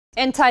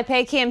In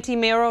Taipei, KMT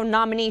mayoral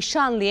nominee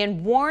Sean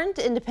Lien warned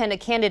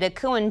independent candidate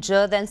Ko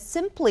Wen-je that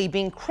simply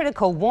being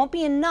critical won't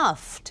be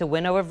enough to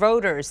win over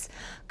voters.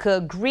 Ko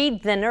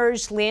agreed, then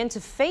urged Lien to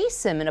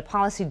face him in a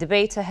policy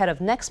debate ahead of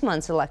next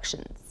month's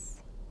elections.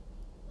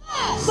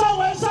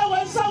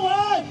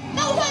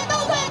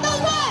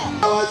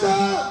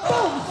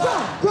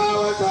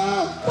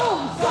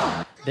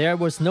 There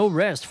was no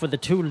rest for the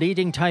two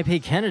leading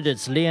Taipei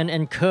candidates, Lien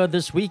and Ko,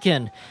 this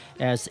weekend.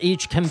 As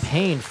each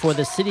campaigned for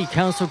the city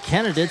council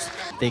candidates,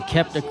 they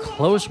kept a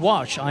close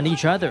watch on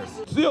each other.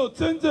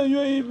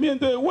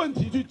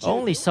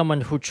 Only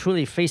someone who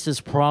truly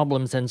faces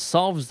problems and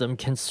solves them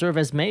can serve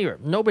as mayor.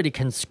 Nobody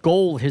can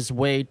scold his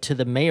way to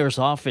the mayor's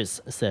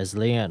office, says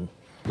Lien.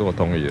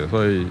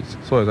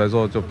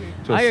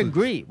 I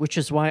agree, which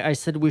is why I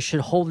said we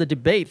should hold a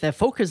debate that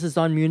focuses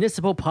on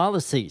municipal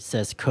policy,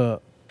 says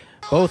Ko.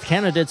 Both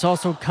candidates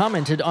also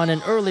commented on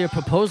an earlier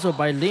proposal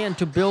by Lien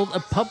to build a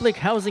public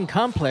housing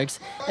complex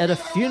at a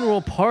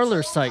funeral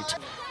parlor site.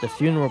 The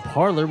funeral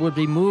parlor would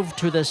be moved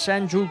to the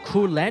Shanzhuku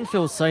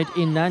Landfill Site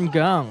in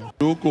Nangang.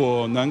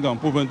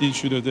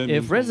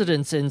 If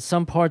residents in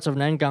some parts of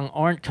Nangang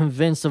aren't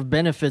convinced of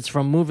benefits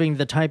from moving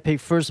the Taipei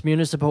First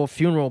Municipal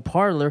Funeral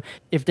Parlor,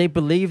 if they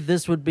believe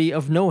this would be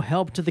of no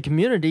help to the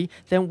community,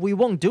 then we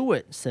won't do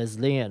it, says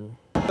Lien.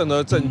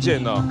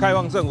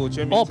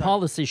 All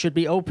policy should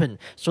be open,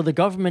 so the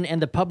government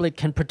and the public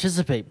can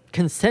participate.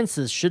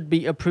 Consensus should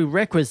be a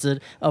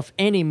prerequisite of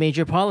any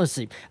major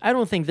policy. I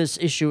don't think this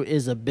issue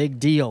is a big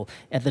deal.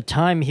 At the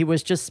time, he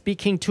was just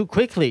speaking too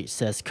quickly,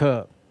 says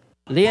Ko.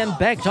 Lien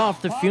backed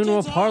off the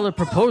funeral parlor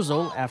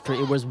proposal after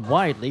it was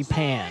widely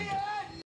panned.